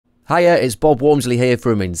Hiya, it's Bob Wormsley here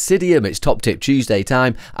from INSYDIUM. It's Top Tip Tuesday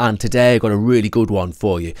time, and today I've got a really good one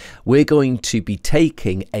for you. We're going to be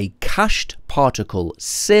taking a cached particle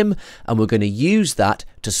sim and we're going to use that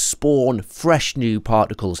to spawn fresh new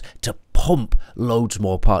particles to pump loads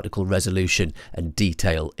more particle resolution and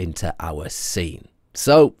detail into our scene.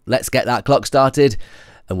 So let's get that clock started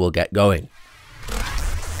and we'll get going.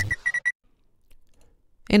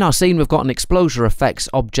 In our scene, we've got an xpSpawn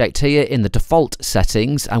object here in the default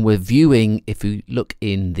settings, and we're viewing, if you look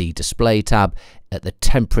in the display tab, at the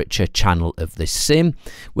temperature channel of this sim.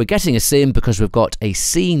 We're getting a sim because we've got a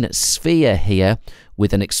scene sphere here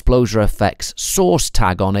with an xpSpawn source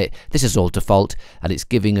tag on it. This is all default, and it's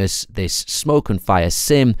giving us this smoke and fire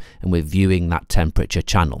sim, and we're viewing that temperature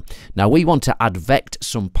channel. Now we want to advect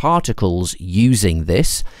some particles using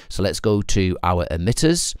this, so let's go to our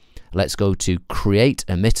emitters. Let's go to create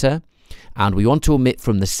emitter, and we want to emit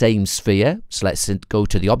from the same sphere. So let's go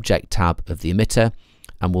to the object tab of the emitter,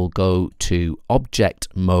 and we'll go to object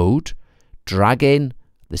mode, drag in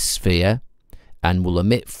the sphere, and we'll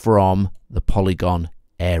emit from the polygon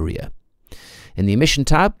area. In the emission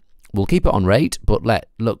tab, we'll keep it on rate, but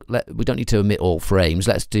we don't need to emit all frames.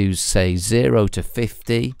 Let's do, say, 0 to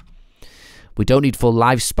 50. We don't need full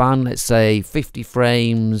lifespan. Let's say 50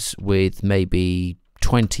 frames with maybe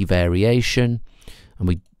 20 variation, and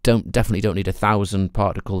we definitely don't need 1,000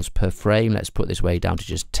 particles per frame. Let's put this way down to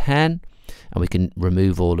just 10, and we can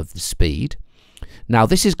remove all of the speed. Now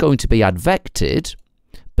this is going to be advected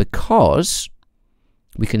because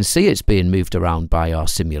we can see it's being moved around by our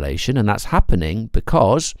simulation, and that's happening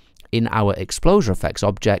because in our xpSpawn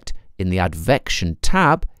object in the advection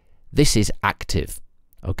tab, this is active.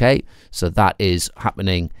 Okay, so that is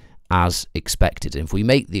happening as expected. And if we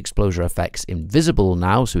make the xpSpawn invisible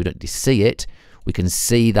now, so we don't see it, we can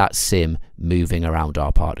see that sim moving around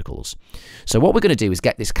our particles. So what we're going to do is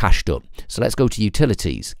get this cached up. So let's go to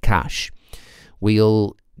Utilities, Cache.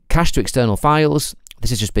 We'll cache to external files.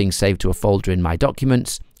 This is just being saved to a folder in my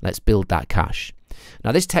documents. Let's build that cache.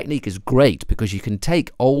 Now this technique is great because you can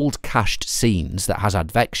take old cached scenes that has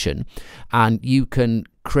advection, and you can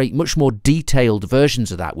create much more detailed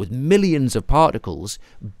versions of that with millions of particles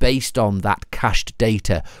based on that cached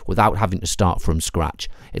data without having to start from scratch.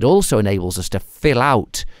 It also enables us to fill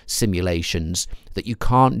out simulations that you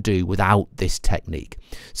can't do without this technique.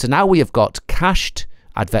 So now we have got cached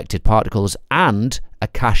advected particles and a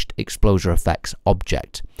cached xpSpawn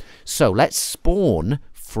object. So let's spawn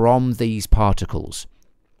from these particles.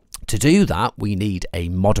 To do that, we need a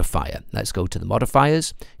modifier. Let's go to the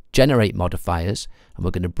modifiers, generate modifiers, and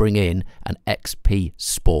we're going to bring in an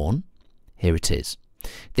xpSpawn. Here it is.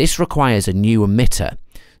 This requires a new emitter,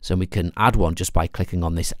 so we can add one just by clicking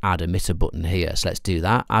on this add emitter button here. So let's do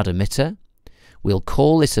that, add emitter. We'll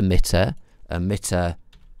call this emitter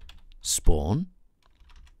spawn.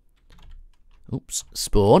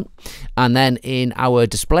 Spawn. And then in our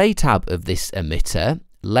display tab of this emitter,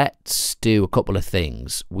 let's do a couple of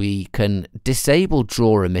things. We can disable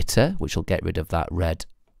draw emitter, which will get rid of that red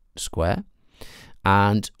square,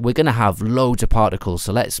 and we're going to have loads of particles,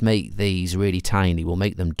 so let's make these really tiny. We'll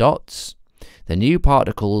make them dots. The new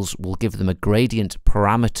particles, will give them a gradient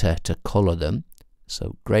parameter to color them,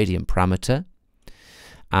 so gradient parameter,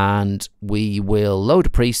 and we will load a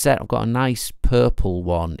preset. I've got a nice purple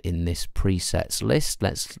one in this presets list.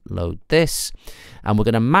 Let's load this, and we're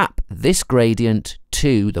going to map this gradient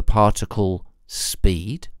to the particle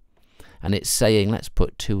speed, and it's saying let's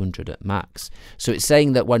put 200 at max. So it's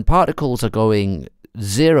saying that when particles are going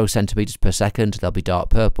 0 centimeters per second, they'll be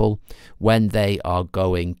dark purple. When they are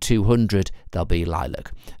going 200, they'll be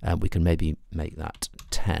lilac. And we can maybe make that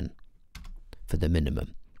 10 for the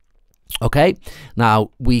minimum. Okay,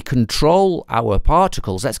 now we control our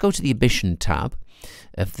particles. Let's go to the emission tab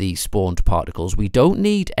of the spawned particles. We don't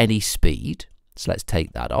need any speed, so let's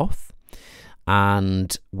take that off.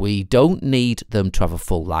 And we don't need them to have a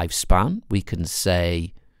full lifespan. We can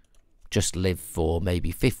say just live for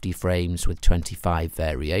maybe 50 frames with 25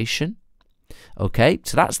 variation. Okay,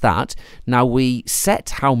 so that's that. Now we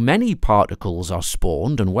set how many particles are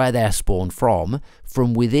spawned and where they're spawned from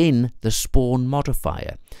within the spawn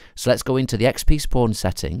modifier. So let's go into the xpSpawn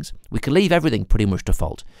settings. We can leave everything pretty much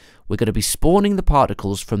default. We're going to be spawning the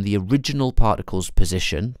particles from the original particles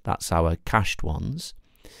position. That's our cached ones.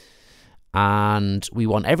 And we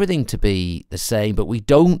want everything to be the same, but we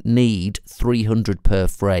don't need 300 per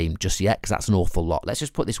frame just yet because that's an awful lot. Let's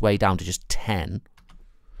just put this way down to just 10.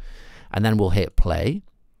 And then we'll hit play,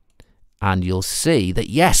 and you'll see that,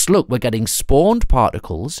 yes, look, we're getting spawned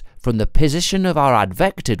particles from the position of our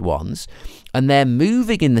advected ones, and they're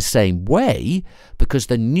moving in the same way because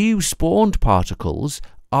the new spawned particles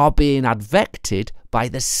are being advected by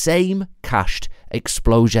the same cached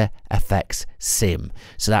xpSpawn sim.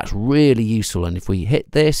 So that's really useful. And if we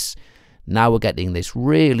hit this, now we're getting this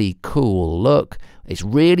really cool look. It's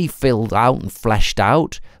really filled out and fleshed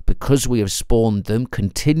out because we have spawned them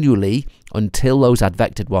continually until those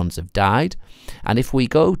advected ones have died. And if we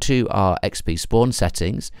go to our xpSpawn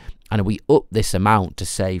settings and we up this amount to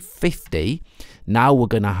say 50, now we're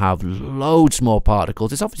going to have loads more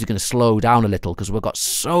particles. It's obviously going to slow down a little because we've got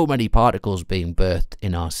so many particles being birthed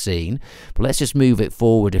in our scene. But let's just move it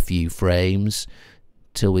forward a few frames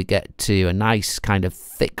till we get to a nice kind of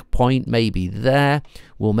thick point, maybe there.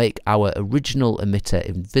 We'll make our original emitter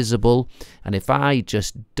invisible, and if I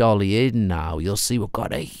just dolly in now, you'll see we've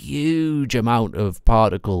got a huge amount of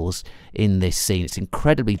particles in this scene. It's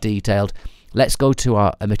incredibly detailed. Let's go to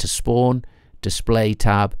our emitter spawn display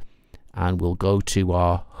tab, and we'll go to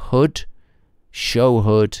our HUD, show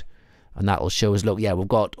HUD, and that will show us, look, yeah, we've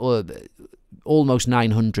got almost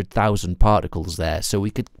 900,000 particles there. So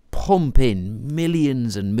we could pump in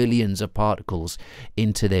millions and millions of particles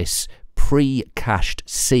into this pre-cached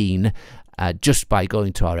scene just by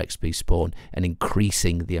going to our xpSpawn and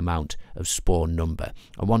increasing the amount of spawn number.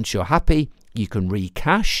 And once you're happy, you can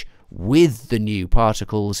recache with the new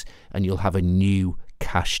particles and you'll have a new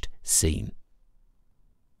cached scene.